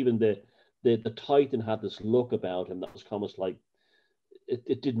 and even the Titan had this look about him that was almost like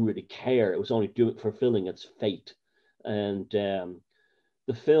it didn't really care. It was only fulfilling its fate. And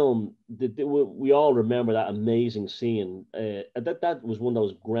the film, we all remember that amazing scene. That was one of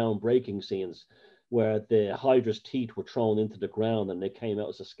those groundbreaking scenes where the Hydra's teeth were thrown into the ground and they came out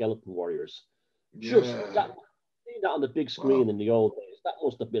as the skeleton warriors. Yeah. Just that on the big screen in the old days, that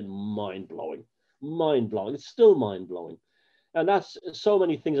must have been mind-blowing. Mind-blowing. It's still mind-blowing. And that's so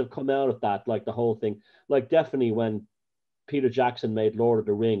many things have come out of that, like the whole thing. Like definitely when Peter Jackson made Lord of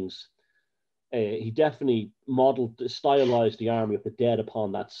the Rings, he definitely stylized the army of the dead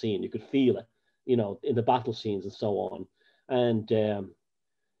upon that scene. You could feel it, in the battle scenes and so on. And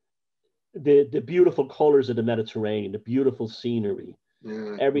the beautiful colors of the Mediterranean, the beautiful scenery,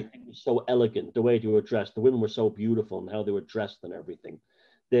 everything was so elegant. The way they were dressed, the women were so beautiful, and how they were dressed and everything.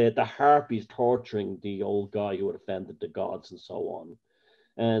 The harpies torturing the old guy who had offended the gods and so on.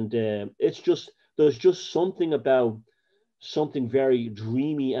 And there's just something about something very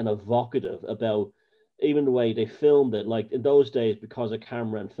dreamy and evocative about even the way they filmed it. Like in those days, because of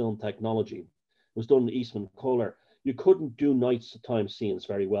camera and film technology, it was done in Eastman color. You couldn't do nighttime scenes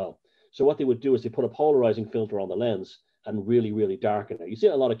very well. So what they would do is they put a polarizing filter on the lens and really, really darken it. You see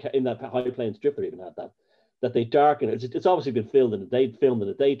a lot of in that High Plains Drifter even had that they darken it. It's obviously been filmed in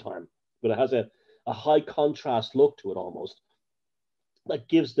the daytime, but it has a high contrast look to it almost. That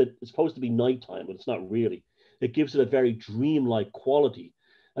gives it's supposed to be nighttime, but it's not really. It gives it a very dreamlike quality.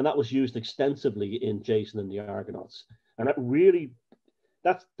 And that was used extensively in Jason and the Argonauts. And that really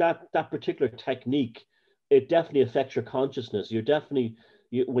that particular technique, it definitely affects your consciousness. You're definitely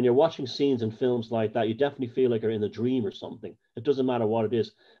when you're watching scenes in films like that, you definitely feel like you're in a dream or something. It doesn't matter what it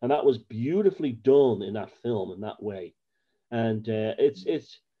is, and that was beautifully done in that film in that way. And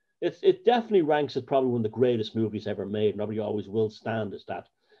it definitely ranks as probably one of the greatest movies ever made. Nobody always will stand as that,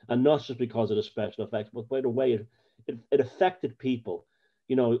 and not just because of the special effects, but by the way it affected people.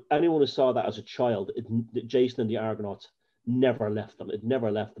 You know, anyone who saw that as a child, Jason and the Argonauts never left them. It never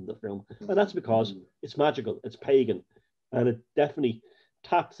left them, the film, and that's because it's magical, it's pagan, and it definitely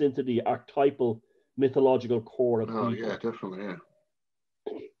taps into the archetypal mythological core of people. Yeah, definitely, yeah.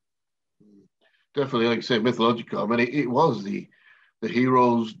 Definitely, like I say, mythological. I mean, it was the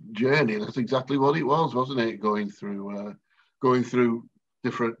hero's journey. That's exactly what it was, wasn't it? Going through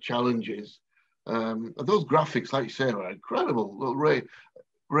different challenges. And those graphics, like you say, are incredible. Look,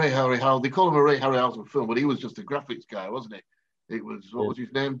 Ray Harryhausen. They call him a Ray Harryhausen film, but he was just a graphics guy, wasn't it? It was what was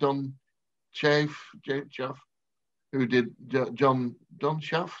his name? James Chaff, who did Don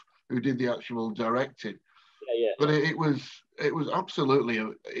Schaff, who did the actual directing. Yeah. But it was absolutely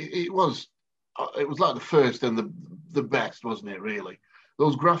it was like the first and the best, wasn't it? Really,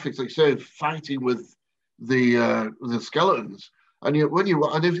 those graphics, like you said, fighting with the skeletons, and it was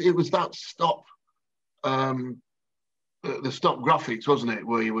that stop, the stop graphics, wasn't it?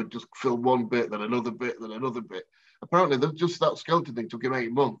 Where you would just film one bit, then another bit, then another bit. Apparently, just that skeleton thing took him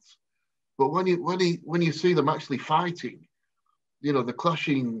 8 months. But when you see them actually fighting, you know, the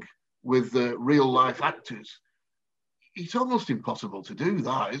clashing with the real life actors, it's almost impossible to do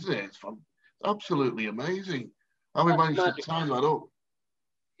that, isn't it? It's absolutely amazing how we managed to time that up.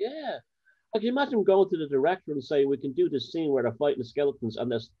 Yeah. I can imagine going to the director and say, we can do this scene where they're fighting the skeletons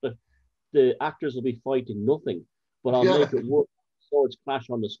and the actors will be fighting nothing, but I'll make it work. Swords clash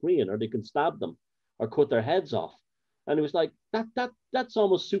on the screen, or they can stab them or cut their heads off. And it was like, that's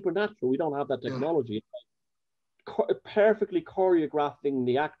almost supernatural. We don't have that technology. Perfectly choreographing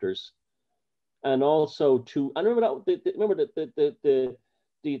the actors. And also I remember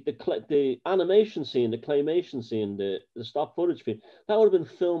the animation scene, the claymation scene, the stop footage scene, that would have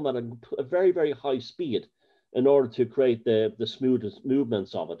been filmed at a very, very high speed in order to create the smoothest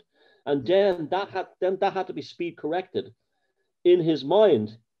movements of it. And then that had to be speed corrected in his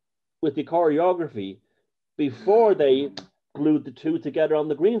mind with the choreography before they glued the two together on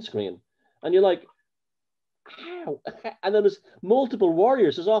the green screen. And you're like, how? And then there's multiple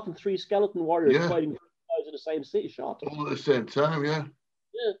warriors. There's often 3 skeleton warriors fighting in the same city shot. All at the same time, yeah.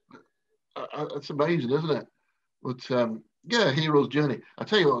 It's amazing, isn't it? But hero's journey. I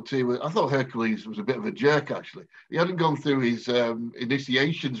tell you what, too, I thought Hercules was a bit of a jerk, actually. He hadn't gone through his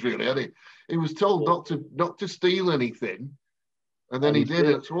initiations, really, had he? He was told not to steal anything, and then he did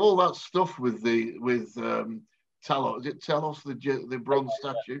it. So all that stuff with Talos, is it Talos, the bronze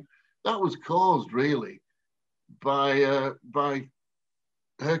statue? That was caused, really, by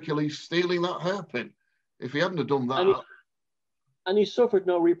Hercules stealing that hairpin. If he hadn't have done that, and he suffered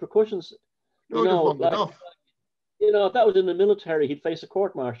no repercussions. No, if that was in the military, he'd face a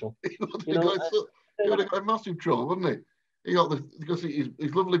court martial. He would have got massive trouble, wouldn't he? He got because his the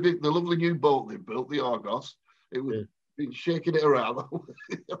lovely new boat they built, the Argos. It was been shaking it around.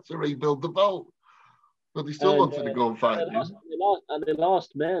 They had to rebuild the boat, but they still wanted to go and fight him. They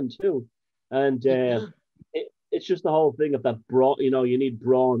lost men too, and it's just the whole thing of that brawn. You know, you need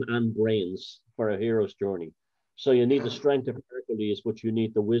brawn and brains for a hero's journey. So you need the strength of Hercules, but you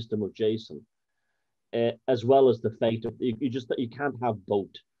need the wisdom of Jason, as well as the fate of you can't have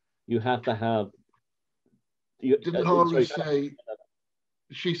both. You have to have. Didn't Harley say?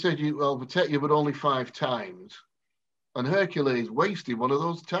 She said I'll protect you, but only 5 times. And Hercules wasted one of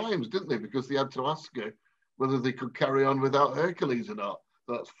those times, didn't they? Because they had to ask her whether they could carry on without Hercules or not.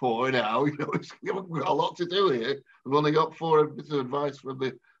 That's 4 now. You know, we've got a lot to do here. We've only got 4 bits of advice from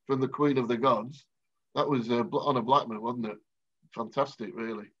the Queen of the Gods. That was Honor Blackman, wasn't it? Fantastic,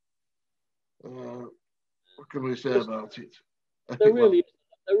 really. What can we say about it? There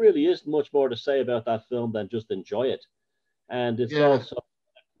really is much more to say about that film than just enjoy it, and it's also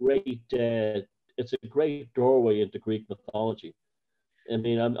great. It's a great doorway into Greek mythology. I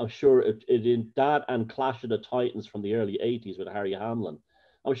mean, I'm sure it in that and Clash of the Titans from the early '80s with Harry Hamlin.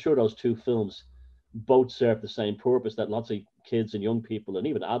 I'm sure those 2 films both serve the same purpose, that lots of kids and young people and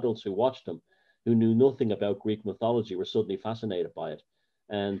even adults who watched them, who knew nothing about Greek mythology, were suddenly fascinated by it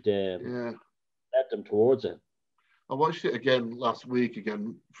and led them towards it. I watched it again last week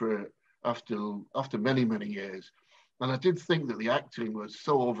for after many, many years. And I did think that the acting was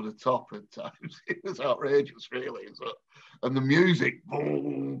so over the top at times. It was outrageous, really. And the music,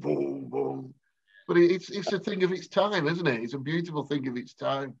 boom, boom, boom. But it's a thing of its time, isn't it? It's a beautiful thing of its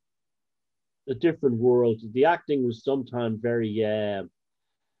time. A different world. The acting was sometimes very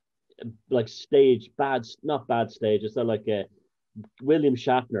like stage bad, not bad stage. It's not like William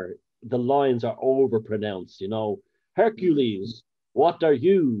Shatner. The lines are overpronounced. Hercules, what are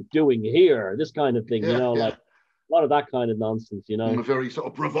you doing here? This kind of thing. Yeah, Like yeah. a lot of that kind of nonsense. In a very sort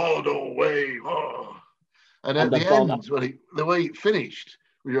of bravado way. Oh. And And at the the bomb. end, the way it finished,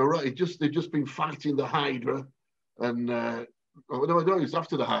 you're right. They've just been fighting the Hydra, and oh, no, it was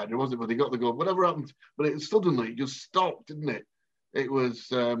after the Hydra, wasn't it? But they got the gun. Whatever happened, but it suddenly just stopped, didn't it? It was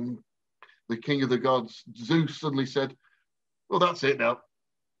the King of the Gods. Zeus suddenly said, "Well, that's it now.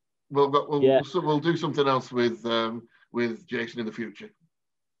 We'll do something else with Jason in the future."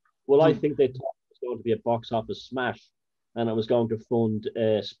 Well, I think they thought it was going to be a box office smash, and it was going to fund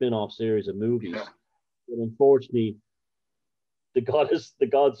a spin-off series of movies. Yeah. But unfortunately, the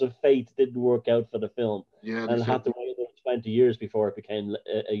gods of fate didn't work out for the film, and had to wait 20 years before it became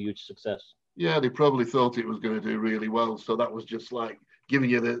a huge success. Yeah, they probably thought it was going to do really well, so that was just like giving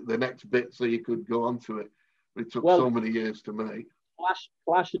you the next bit so you could go on to it. But it took so many years to make.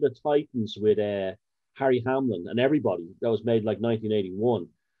 Clash of the Titans with Harry Hamlin and everybody, that was made like 1981.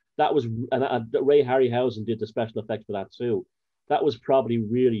 That was, and Ray Harryhausen did the special effects for that too. That was probably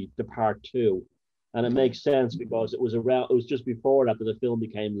really the part two. And it makes sense because it was just before that the film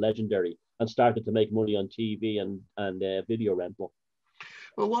became legendary and started to make money on TV and video rental.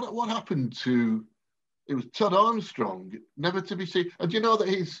 Well, what happened to, it was Todd Armstrong, never to be seen. And do you know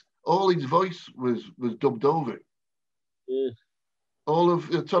that all his voice was dubbed over? Yeah. All of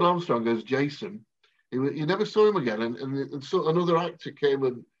Todd Armstrong as Jason, you never saw him again. And so another actor came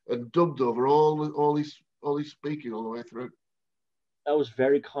and dubbed over all his speaking all the way through. That was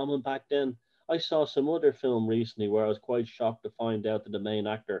very common back then. I saw some other film recently where I was quite shocked to find out that the main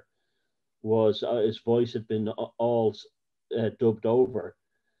actor was his voice had been all dubbed over.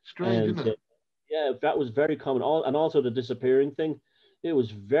 Strange, isn't it? Yeah, that was very common. And also the disappearing thing. It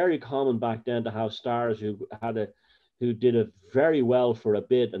was very common back then to have stars who did it very well for a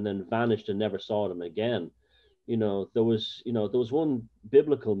bit and then vanished and never saw them again. There was one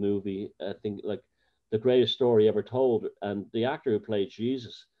biblical movie, I think, like The Greatest Story Ever Told, and the actor who played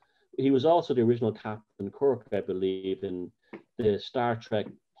Jesus, he was also the original Captain Kirk, I believe, in the Star Trek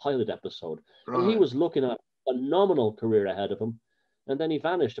pilot episode. Right. And he was looking at a phenomenal career ahead of him, and then he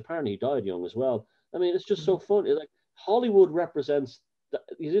vanished. Apparently, he died young as well. I mean, it's just so funny. Like Hollywood represents.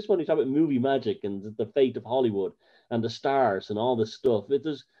 Is this when you talk about movie magic and the fate of Hollywood and the stars and all this stuff?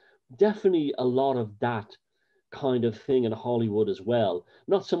 There's definitely a lot of that kind of thing in Hollywood as well.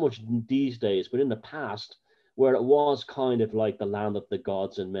 Not so much these days, but in the past, where it was kind of like the land of the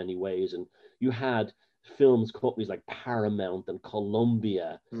gods in many ways. And you had films companies like Paramount and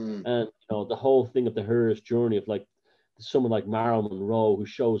Columbia, and the whole thing of the hero's journey of like someone like Marilyn Monroe, who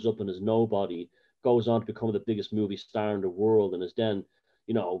shows up and is nobody, goes on to become the biggest movie star in the world, and is then,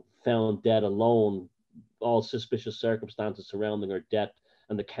 found dead alone, all suspicious circumstances surrounding her death,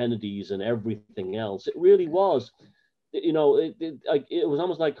 and the Kennedys and everything else. It really was, it was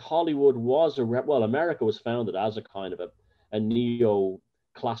almost like Hollywood was America was founded as a kind of a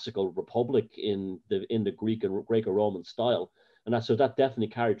neo-classical republic in the Greek and Greco-Roman style. And that definitely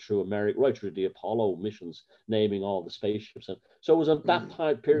carried through America, right through the Apollo missions, naming all the spaceships. And so it was at that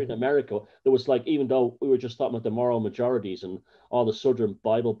time period in America, there was like, even though we were just talking about the moral majorities and all the Southern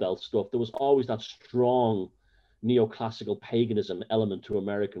Bible Belt stuff, there was always that strong neoclassical paganism element to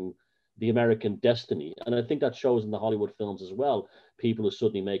the American destiny. And I think that shows in the Hollywood films as well. People who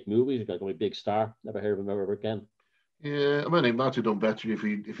suddenly make movies, you're going to be a big star, never hear of him ever again. Yeah, I mean, it might have done better if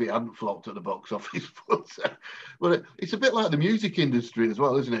he hadn't flopped at the box office. But it's a bit like the music industry as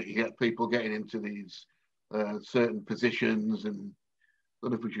well, isn't it? You get people getting into these certain positions, and I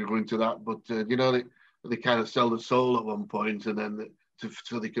don't know if we should go into that, but they kind of sell the soul at one point, and then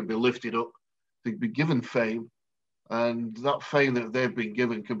so they can be lifted up, they be given fame, and that fame that they've been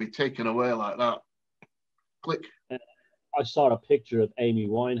given can be taken away like that. Click. I saw a picture of Amy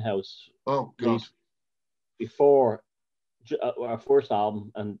Winehouse. Oh God! Before our first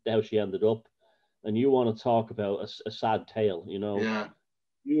album and how she ended up, and you want to talk about a sad tale, Yeah.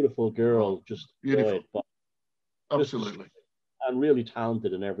 Beautiful girl, just beautiful. Destroyed, but absolutely, and really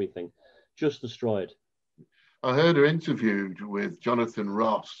talented and everything, just destroyed. I heard her interviewed with Jonathan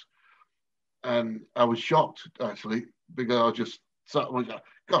Ross, and I was shocked actually, because I just sat. God,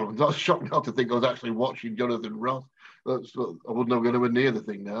 I'm not shocked now to think I was actually watching Jonathan Ross. I wouldn't have gone anywhere near the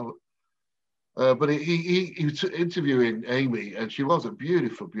thing now. But he was interviewing Amy, and she was a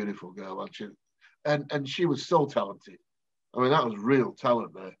beautiful, beautiful girl, actually. And she was so talented. I mean, that was real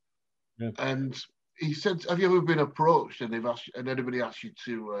talent there. Yeah. And he said, "Have you ever been approached and anybody asked you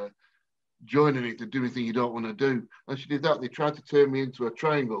to join in it, to do anything you don't want to do?" And she did that. They tried to turn me into a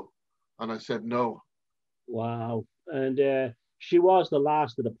triangle, and I said no. Wow. And she was the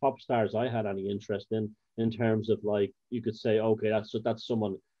last of the pop stars I had any interest in terms of, like, you could say, okay, that's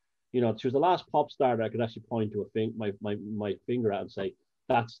someone, she was the last pop star that I could actually point to my finger at and say,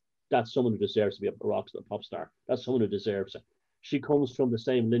 that's someone who deserves to be a rock star, a pop star. That's someone who deserves it. She comes from the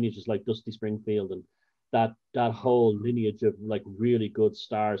same lineage as like Dusty Springfield, and that whole lineage of like really good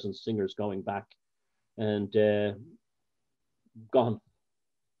stars and singers going back, and gone.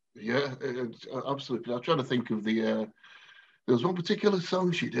 Yeah, absolutely. I'm trying to think of there was one particular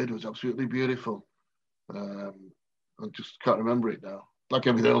song she did was absolutely beautiful. I just can't remember it now. Like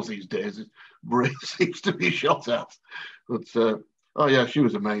everything else these days, his brain seems to be shot at. But oh yeah, she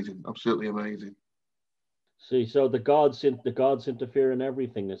was amazing, absolutely amazing. See, so the gods interfere in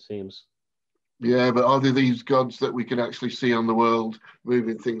everything, it seems. Yeah, but are they these gods that we can actually see on the world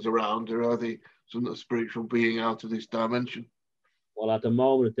moving things around, or are they some sort of spiritual being out of this dimension? Well, at the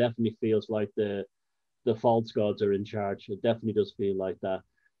moment, it definitely feels like the false gods are in charge. It definitely does feel like that,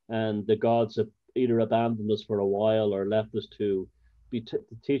 and the gods have either abandoned us for a while or left us to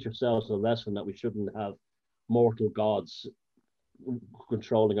teach ourselves a lesson that we shouldn't have mortal gods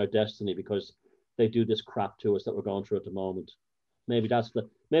controlling our destiny because they do this crap to us that we're going through at the moment. Maybe that's the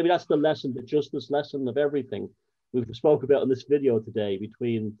lesson, the justice lesson of everything we've spoke about in this video today,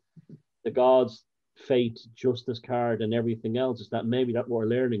 between the gods, fate, justice card, and everything else. Is that maybe that what we're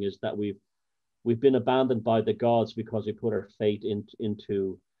learning is that we've been abandoned by the gods because we put our fate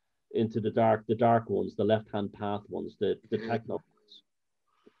into the dark ones, the left hand path ones, the Yeah. techno ones.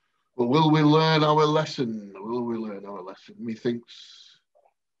 But will we learn our lesson? Will we learn our lesson? Methinks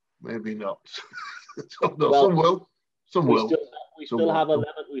maybe not. No, Well, some will. Some we will. still we Some still won't. have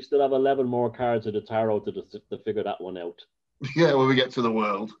 11. We still have 11 more cards of the tarot to figure that one out. Yeah, when we get to the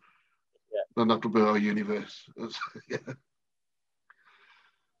world, Yeah. then that'll be our universe. Yeah.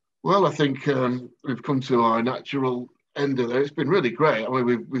 Well, I think we've come to our natural end of there. It's been really great. I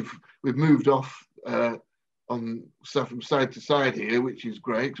mean, we've moved off on stuff from side to side here, which is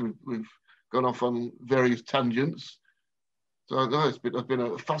great. We've gone off on various tangents. So no, it's been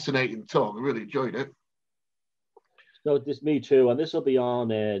a fascinating talk. I really enjoyed it. So this me too, and this will be on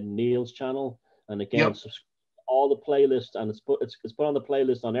Neil's channel. And again, Yep. all the playlists, and it's put on the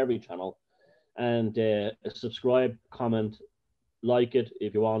playlist on every channel. And subscribe, comment, like it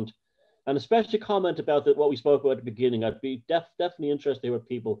if you want, and especially comment about what we spoke about at the beginning. I'd be definitely interested in what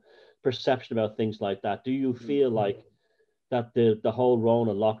people perception about things like that. Do you feel like that the whole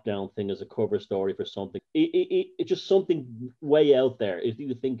Rona lockdown thing is a cover story for something? It's just something way out there. If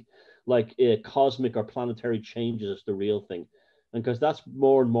you think like cosmic or planetary changes is the real thing, and because that's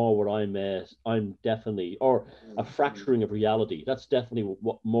more and more what I'm definitely, or a fracturing of reality. That's definitely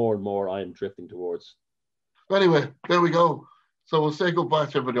what more and more I'm drifting towards. Anyway, there we go. So we'll say goodbye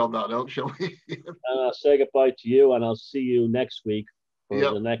to everybody on that note, shall we? And I'll say goodbye to you, and I'll see you next week for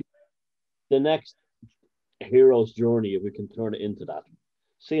Yep. the next hero's journey, if we can turn it into that.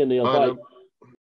 See you, Neil. Bye Bye. now.